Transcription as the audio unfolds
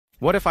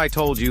What if I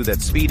told you that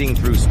speeding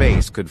through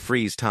space could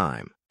freeze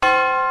time?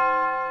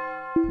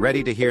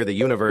 Ready to hear the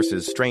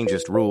universe's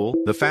strangest rule?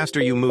 The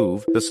faster you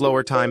move, the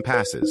slower time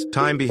passes.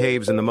 Time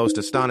behaves in the most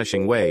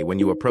astonishing way when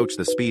you approach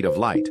the speed of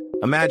light.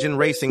 Imagine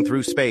racing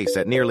through space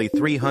at nearly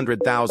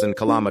 300,000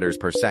 kilometers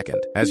per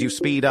second. As you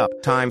speed up,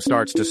 time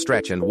starts to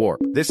stretch and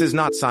warp. This is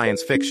not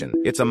science fiction,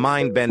 it's a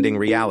mind-bending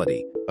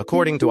reality.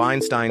 According to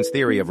Einstein's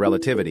theory of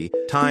relativity,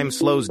 time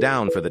slows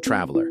down for the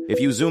traveler. If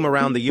you zoom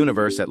around the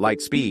universe at light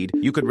speed,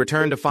 you could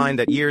return to find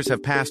that years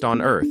have passed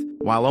on Earth,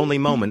 while only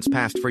moments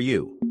passed for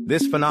you.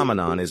 This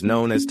phenomenon is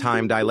known as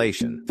time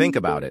dilation. Think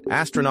about it.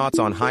 Astronauts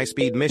on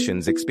high-speed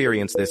missions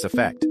experience this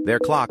effect. Their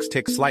clocks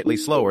tick slightly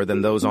slower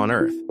than those on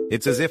Earth.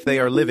 It's as if they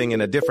are living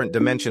in a different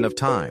dimension of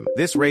time.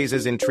 This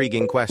raises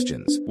intriguing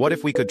questions. What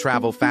if we could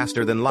travel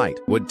faster than light?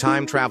 Would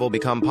time travel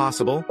become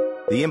possible?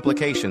 The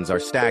implications are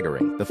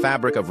staggering. The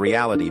fabric of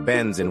reality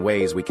bends in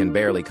ways we can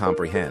barely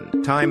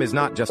comprehend. Time is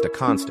not just a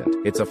constant,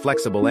 it's a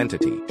flexible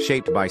entity,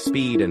 shaped by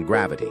speed and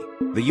gravity.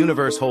 The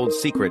universe holds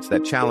secrets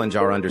that challenge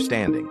our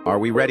understanding. Are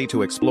we ready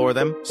to explore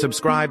them?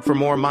 Subscribe for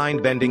more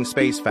mind-bending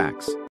space facts.